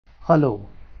Hello,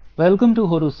 welcome to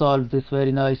how to solve this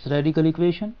very nice radical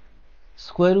equation.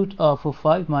 Square root of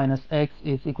 5 minus x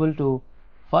is equal to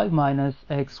 5 minus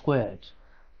x squared.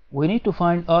 We need to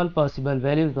find all possible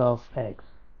values of x.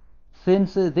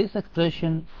 Since this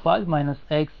expression 5 minus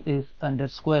x is under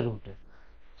square root,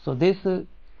 so this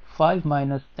 5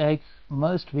 minus x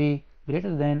must be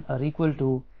greater than or equal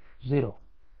to 0.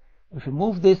 If you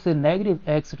move this negative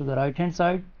x to the right hand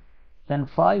side, then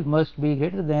 5 must be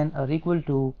greater than or equal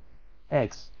to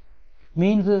x.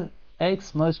 Means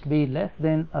x must be less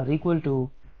than or equal to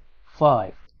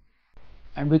 5.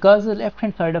 And because the left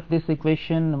hand side of this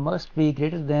equation must be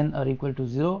greater than or equal to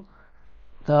 0,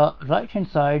 the right hand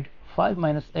side 5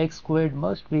 minus x squared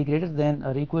must be greater than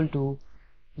or equal to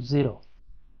 0.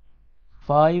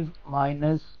 5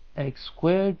 minus x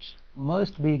squared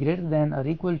must be greater than or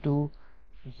equal to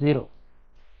 0.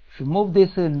 If you move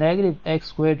this negative x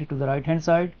squared to the right hand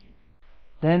side,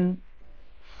 then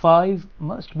 5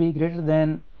 must be greater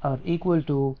than or equal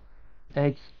to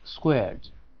x squared.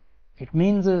 It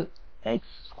means x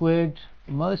squared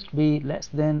must be less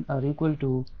than or equal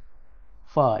to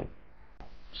 5.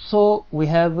 So we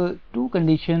have two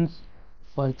conditions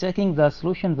for checking the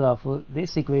solutions of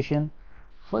this equation.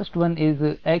 First one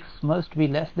is x must be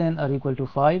less than or equal to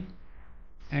 5,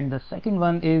 and the second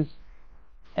one is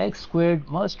x squared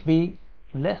must be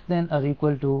less than or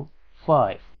equal to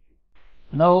 5.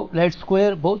 Now let's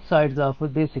square both sides of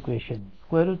this equation.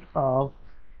 Square root of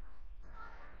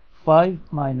 5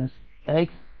 minus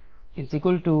x is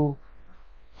equal to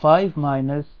 5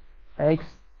 minus x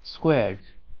squared.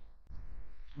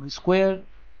 We square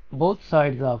both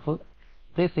sides of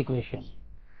this equation.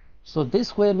 So this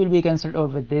square will be cancelled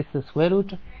out with this square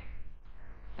root,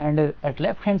 and at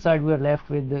left hand side we are left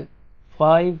with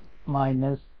 5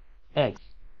 minus x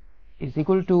is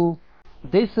equal to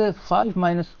this 5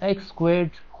 minus x squared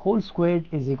whole squared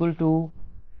is equal to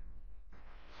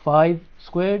 5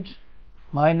 squared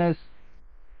minus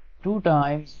 2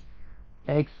 times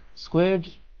x squared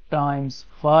times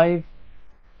 5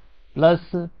 plus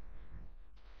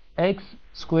x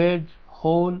squared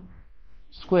whole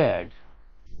squared.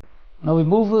 Now we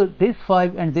move this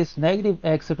 5 and this negative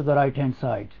x to the right hand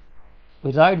side.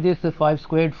 We write this 5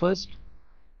 squared first.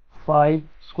 5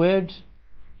 squared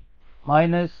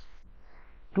minus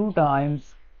 2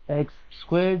 times x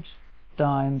squared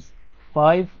times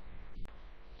 5.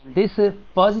 This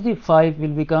positive 5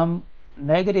 will become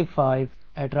negative 5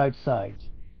 at right side,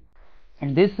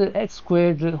 and this x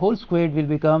squared whole squared will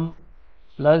become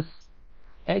plus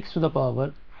x to the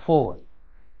power 4,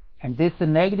 and this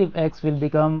negative x will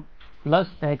become plus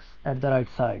x at the right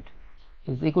side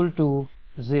is equal to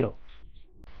 0.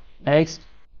 Next,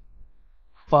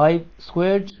 5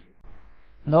 squared.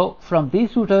 Now from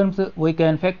these two terms we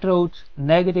can factor out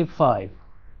negative 5.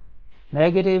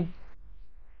 Negative,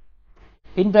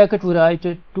 in bracket we write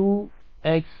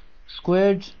 2x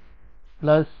squared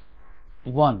plus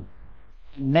 1.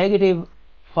 Negative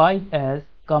 5 as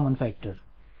common factor,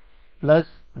 plus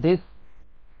this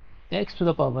x to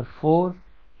the power 4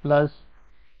 plus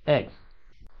x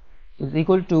is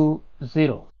equal to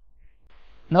 0.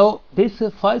 Now this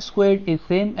 5 squared is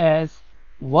same as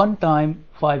 1 time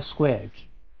 5 squared.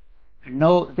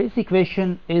 Now this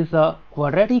equation is a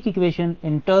quadratic equation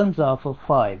in terms of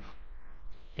 5.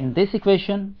 In this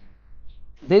equation,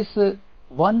 this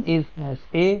 1 is as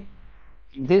a,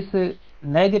 this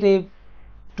negative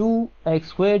 2x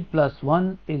squared plus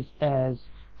 1 is as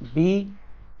b,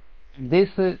 this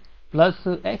plus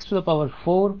x to the power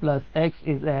 4 plus x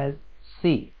is as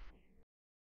c.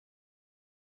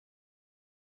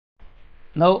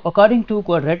 Now according to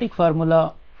quadratic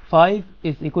formula, 5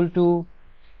 is equal to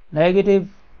negative,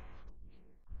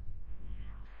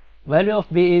 value of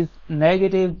b is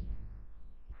negative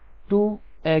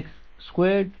 2x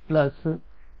squared plus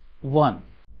 1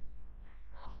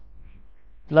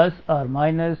 plus or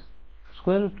minus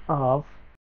square root of,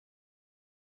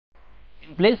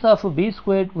 in place of b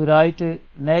squared we write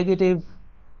negative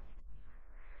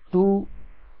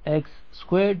 2x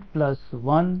squared plus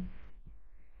 1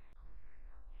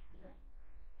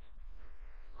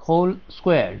 whole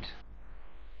squared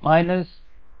minus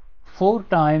 4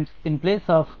 times, in place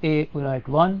of a we write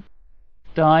 1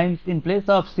 times, in place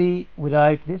of c we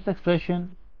write this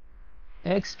expression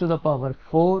x to the power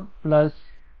 4 plus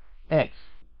x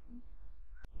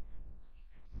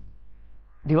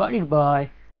divided by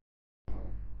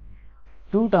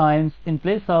 2 times, in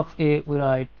place of a we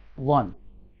write 1.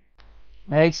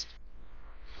 Next,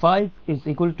 5 is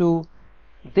equal to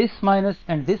this minus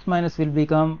and this minus will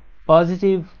become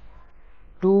positive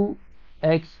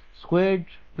 2x squared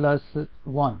plus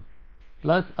 1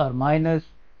 plus or minus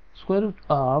square root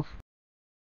of.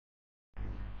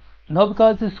 Now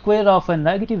because the square of a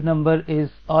negative number is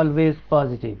always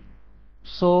positive,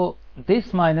 so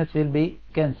this minus will be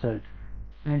cancelled,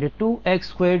 and 2x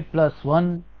squared plus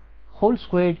 1 whole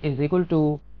squared is equal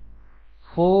to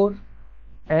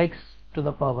 4x to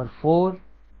the power 4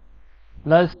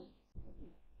 plus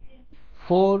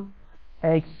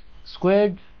 4x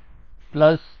squared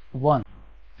plus 1,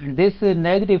 and this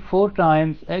negative 4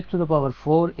 times x to the power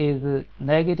 4 is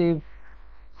negative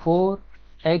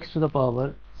 4x to the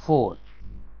power 4.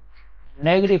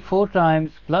 Negative 4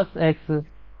 times plus x,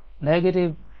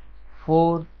 negative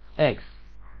 4x,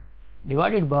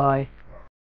 divided by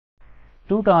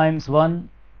 2 times 1,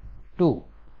 2.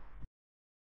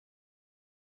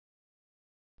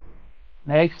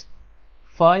 Next,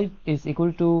 5 is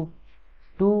equal to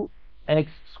 2x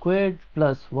squared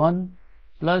plus 1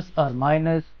 plus or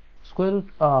minus square root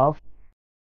of.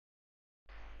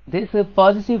 This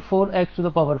positive 4x to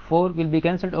the power 4 will be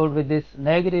cancelled out with this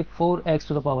negative 4x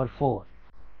to the power 4,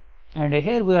 and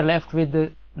here we are left with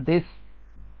this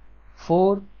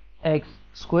 4x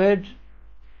squared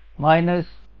minus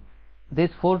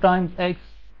this 4 times x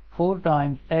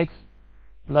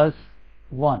plus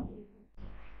 1,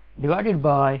 divided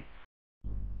by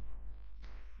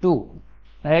 2.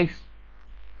 Next,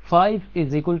 5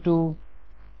 is equal to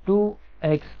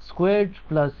 2x squared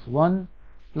plus 1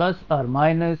 plus or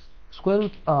minus square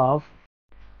root of.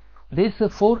 This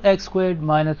 4x squared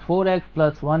minus 4x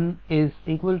plus 1 is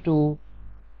equal to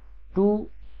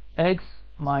 2x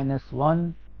minus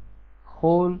 1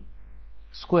 whole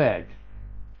squared,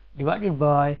 divided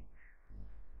by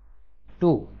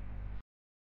 2.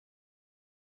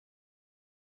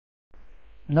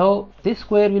 Now this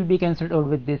square will be cancelled out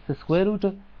with this square root,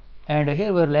 and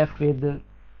here we are left with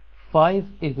 5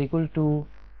 is equal to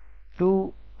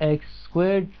 2x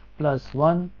squared plus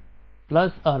 1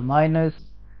 plus or minus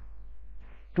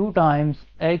 2 times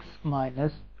x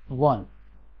minus 1,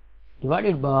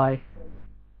 divided by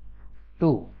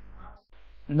 2.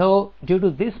 Now due to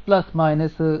this plus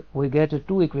minus we get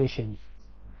two equations.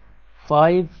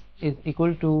 5 is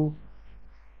equal to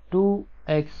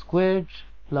 2x squared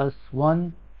plus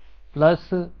 1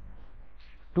 plus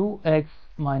 2x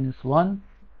minus 1,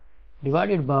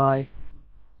 divided by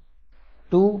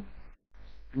 2.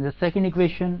 In the second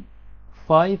equation,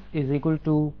 5 is equal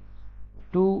to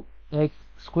 2x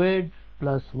squared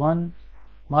plus 1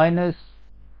 minus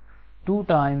 2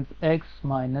 times x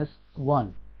minus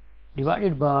 1,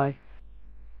 divided by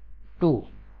 2.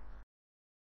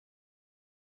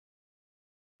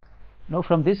 Now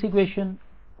from this equation,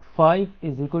 5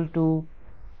 is equal to,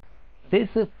 this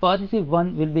positive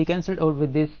 1 will be cancelled out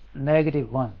with this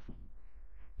negative 1,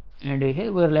 and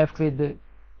here we are left with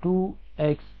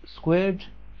 2x squared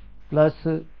plus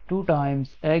 2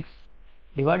 times x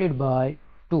divided by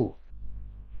 2,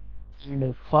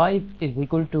 and 5 is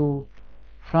equal to,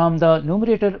 from the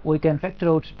numerator we can factor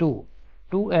out 2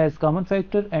 as common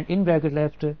factor, and in bracket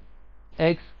left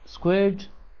x squared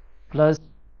plus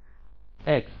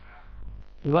x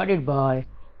divided by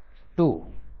 2,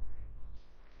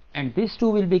 and this 2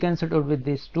 will be cancelled out with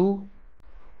this 2.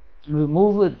 We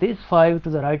move this 5 to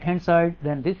the right hand side,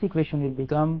 then this equation will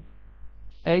become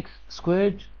x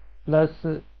squared plus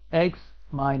x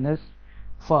minus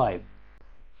 5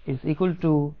 is equal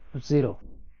to 0.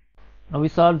 Now we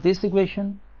solve this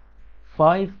equation.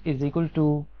 5 is equal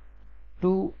to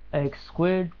 2x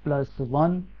squared plus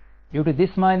 1. Due to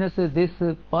this minus, this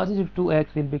positive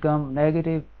 2x will become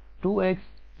negative 2x,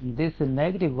 and this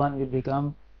negative 1 will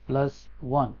become plus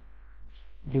 1,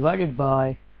 divided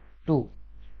by 2.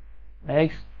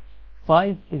 Next,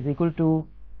 5 is equal to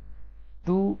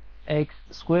 2x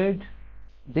squared,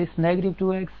 this negative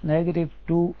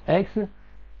 2x,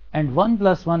 and 1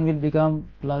 plus 1 will become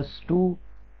plus 2,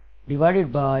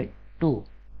 divided by 2.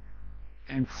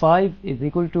 And 5 is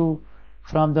equal to,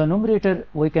 from the numerator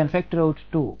we can factor out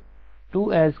 2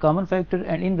 as common factor,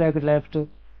 and in bracket left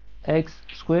x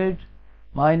squared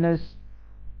minus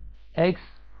x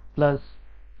plus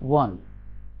 1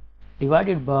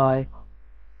 divided by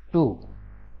 2,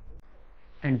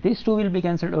 and this 2 will be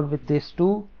cancelled out with this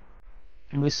 2,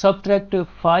 and we subtract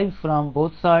 5 from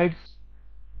both sides,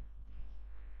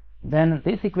 then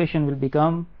this equation will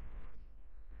become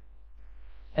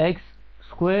x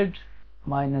squared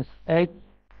minus x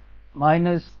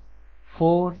minus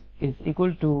 4 is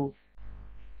equal to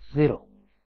 0.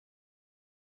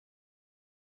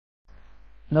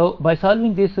 Now by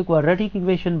solving this quadratic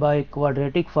equation by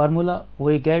quadratic formula,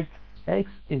 we get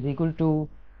x is equal to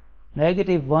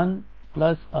negative 1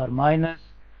 plus or minus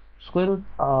square root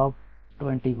of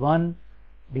 21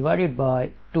 divided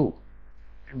by 2,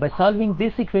 By solving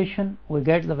this equation, we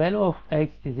get the value of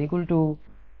x is equal to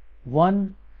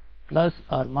 1 plus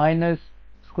or minus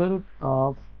square root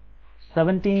of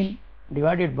 17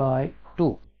 divided by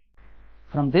 2.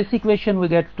 From this equation, we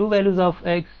get two values of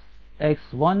x.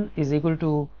 x1 is equal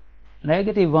to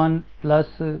negative 1 plus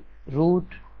root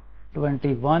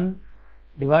 21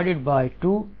 divided by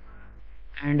 2,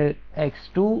 and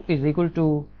x2 is equal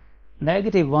to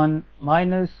negative 1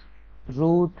 minus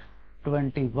root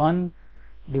 21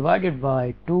 divided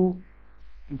by 2.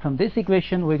 And from this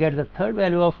equation, we get the third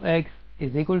value of x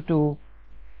is equal to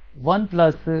 1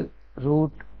 plus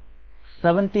root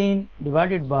 17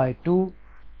 divided by 2,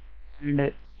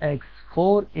 and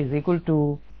x4 is equal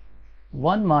to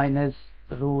 1 minus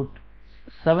root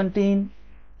 17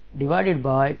 divided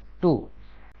by 2.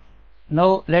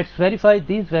 Now let's verify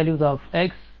these values of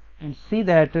x and see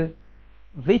that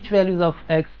which values of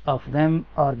x of them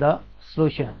are the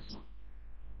solutions.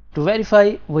 To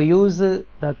verify, we use the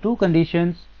two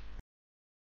conditions.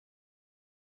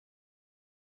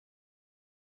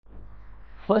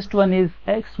 First one is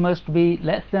x must be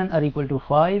less than or equal to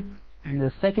 5, and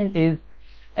the second is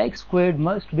x squared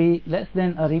must be less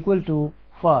than or equal to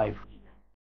 5.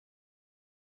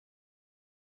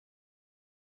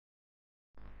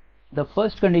 The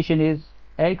first condition is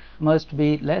x must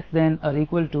be less than or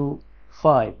equal to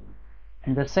 5,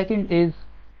 and the second is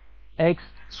x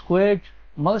squared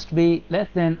must be less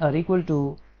than or equal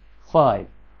to 5.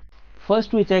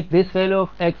 First we check this value of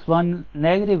x1,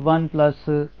 negative 1 plus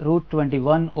root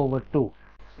 21 over 2.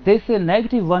 This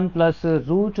negative 1 plus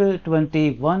root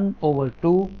 21 over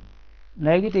 2,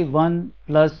 negative 1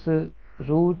 plus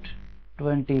root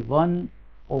 21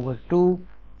 over 2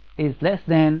 is less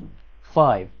than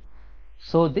 5.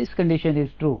 So this condition is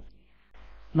true.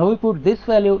 Now we put this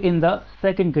value in the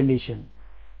second condition.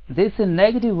 This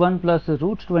negative 1 plus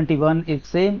root 21 is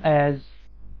same as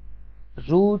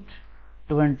root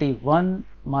 21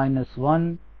 minus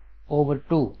 1 over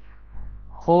 2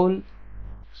 whole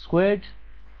squared,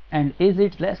 and is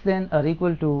it less than or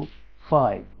equal to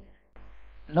 5?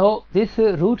 Now this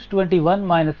root 21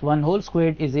 minus 1 whole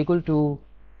squared is equal to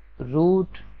root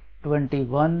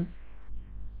 21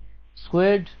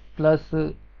 squared plus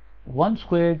 1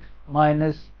 squared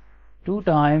minus 2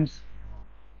 times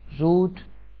root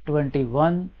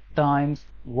 21 times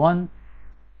 1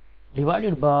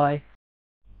 divided by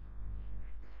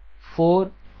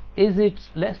 4. Is it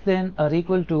less than or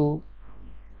equal to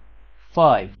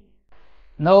 5?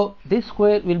 Now this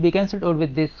square will be cancelled out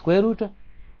with this square root,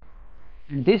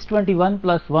 and this 21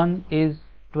 plus 1 is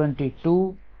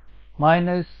 22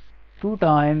 minus 2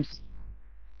 times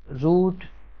root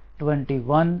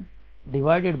 21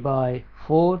 divided by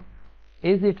 4.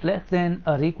 Is it less than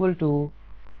or equal to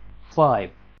 5?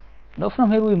 Now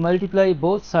from here we multiply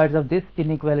both sides of this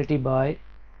inequality by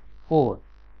 4.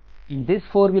 And this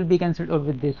 4 will be cancelled out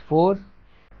with this 4.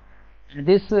 And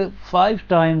this 5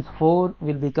 times 4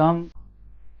 will become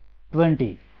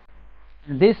 20.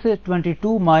 And this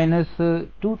 22 minus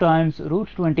 2 times root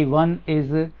 21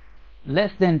 is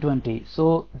less than 20.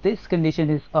 So this condition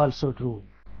is also true.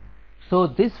 So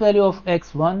this value of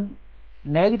x1,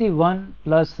 negative 1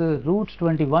 plus root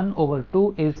 21 over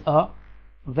 2 is a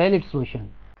valid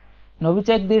solution. Now we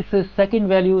check this second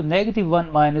value, negative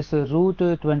 1 minus root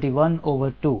 21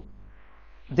 over 2.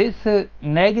 This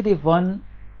negative 1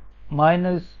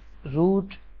 minus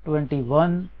root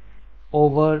 21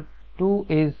 over 2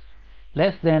 is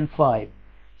less than 5.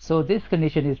 So this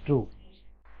condition is true.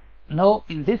 Now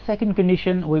in this second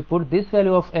condition we put this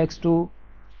value of x2,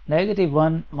 negative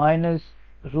 1 minus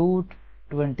root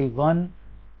 21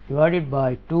 divided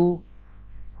by 2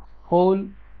 whole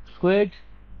squared.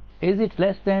 Is it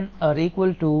less than or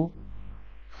equal to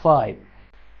 5?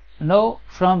 Now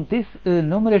from this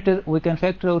numerator we can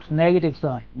factor out negative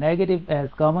sign, negative as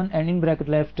common, and in bracket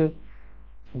left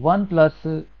 1 plus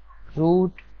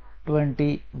root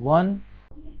 21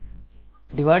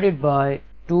 divided by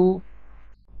 2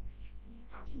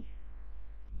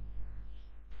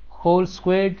 whole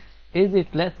squared. Is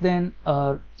it less than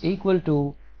or equal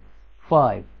to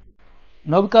 5?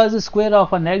 Now because the square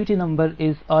of a negative number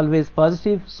is always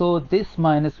positive, so this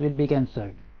minus will be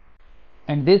cancelled,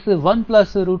 and this 1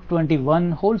 plus root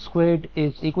 21 whole squared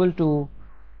is equal to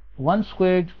 1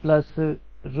 squared plus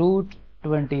root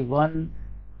 21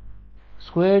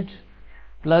 squared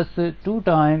plus 2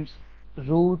 times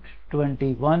root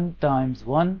 21 times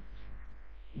 1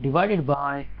 divided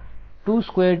by 2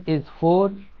 squared is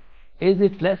 4. Is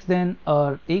it less than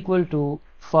or equal to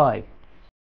 5?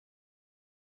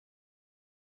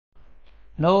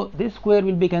 Now this square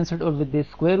will be cancelled out with this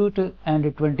square root,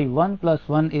 and 21 plus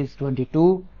 1 is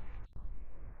 22.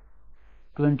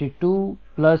 22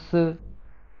 plus 2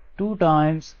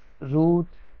 times root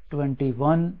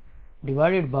 21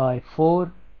 divided by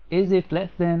 4, is it less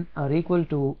than or equal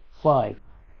to 5?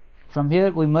 From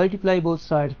here we multiply both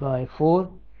sides by 4.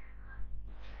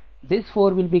 This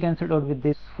 4 will be cancelled out with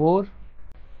this 4.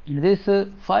 And this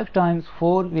 5 times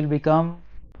 4 will become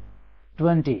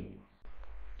 20.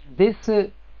 This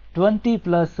 20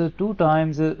 plus 2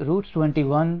 times root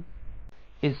 21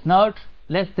 is not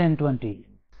less than 20.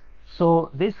 So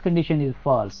this condition is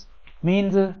false. It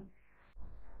means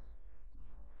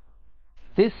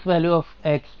this value of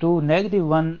x2, negative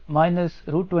 1 minus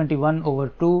root 21 over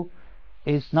 2,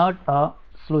 is not a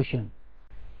solution.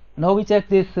 Now we check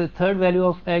this third value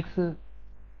of x,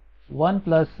 1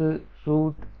 plus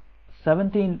root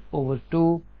 17 over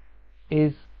 2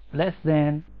 is less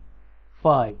than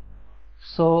 5.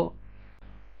 So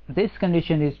this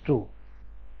condition is true.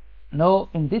 Now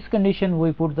in this condition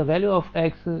we put the value of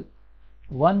x,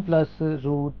 1 plus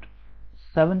root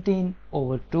 17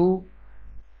 over 2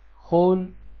 whole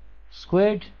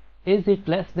squared, is it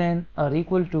less than or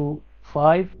equal to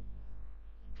 5?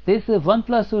 This 1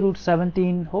 plus root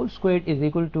 17 whole squared is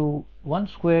equal to 1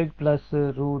 squared plus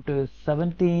root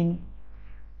 17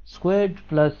 squared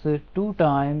plus 2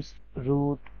 times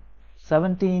root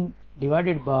 17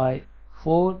 divided by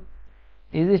 4.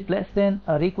 Is it less than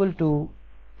or equal to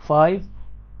 5?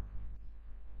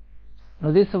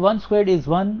 Now this 1 squared is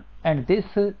 1 and this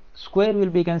square will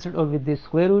be cancelled out with this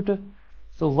square root.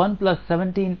 So 1 plus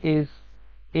 17 is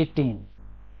 18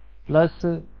 plus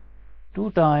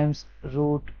 2 times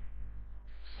root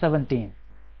 17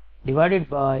 divided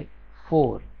by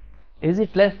 4. Is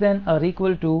it less than or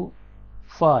equal to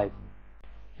 5?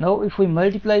 Now if we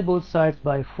multiply both sides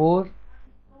by 4,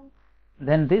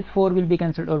 then this 4 will be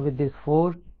cancelled out with this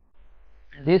 4.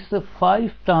 This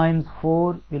 5 times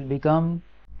 4 will become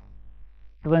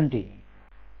 20.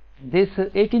 This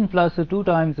 18 plus 2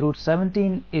 times root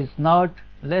 17 is not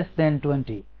less than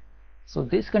 20. So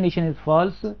this condition is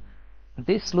false.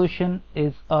 This solution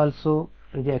is also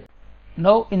rejected.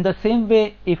 Now in the same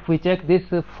way, if we check this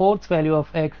fourth value of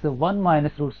x, 1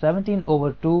 minus root 17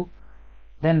 over 2,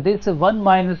 then this 1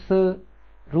 minus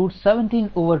root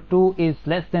 17 over 2 is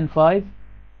less than 5,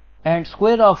 and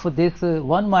square of this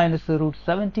 1 minus root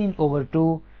 17 over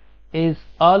 2 is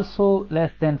also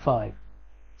less than 5.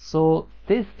 So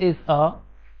this is a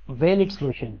valid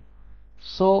solution.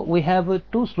 So we have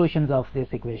two solutions of this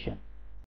equation.